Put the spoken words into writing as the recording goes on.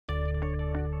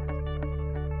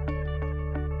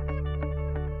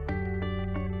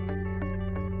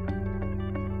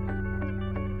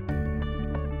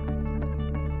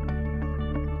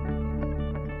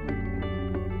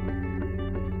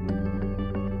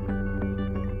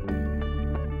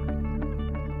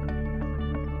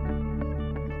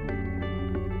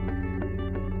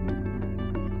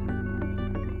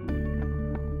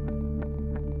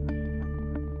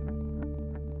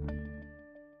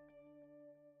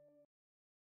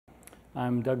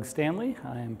I'm Doug Stanley.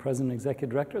 I am President and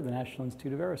Executive Director of the National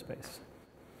Institute of Aerospace.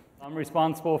 I'm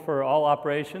responsible for all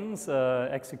operations,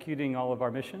 executing all of our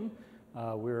mission.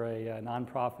 We're a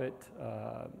nonprofit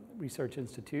research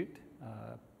institute,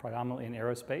 predominantly in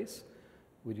aerospace.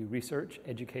 We do research,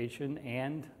 education,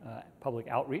 and public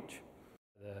outreach.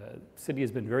 The city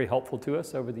has been very helpful to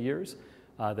us over the years.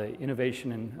 The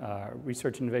innovation and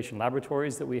research and innovation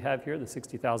laboratories that we have here, the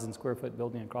 60,000 square foot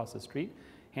building across the street,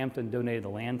 Hampton donated the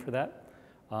land for that.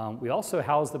 We also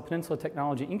house the Peninsula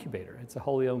Technology Incubator. It's a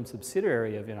wholly owned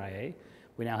subsidiary of NIA.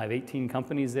 We now have 18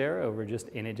 companies there over just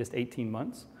 18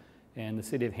 months. And the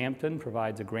city of Hampton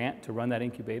provides a grant to run that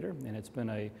incubator, and it's been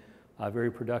a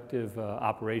very productive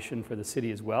operation for the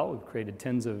city as well. We've created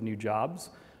tens of new jobs,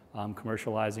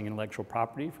 commercializing intellectual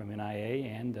property from NIA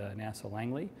and NASA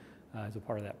Langley as a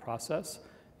part of that process.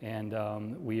 And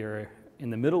we are in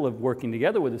the middle of working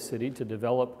together with the city to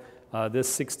develop this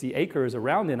 60 acres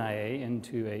around NIA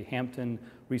into a Hampton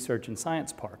Research and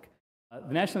Science Park.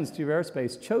 The National Institute of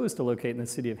Aerospace chose to locate in the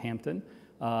city of Hampton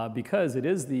because it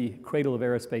is the cradle of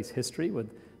aerospace history,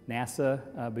 with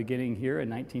NASA beginning here in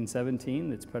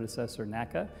 1917, its predecessor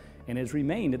NACA, and has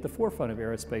remained at the forefront of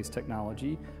aerospace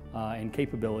technology and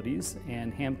capabilities.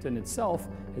 And Hampton itself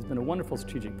has been a wonderful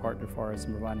strategic partner for us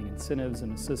in providing incentives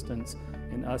and assistance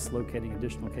in us locating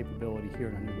additional capability here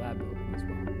in our new lab building as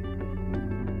well.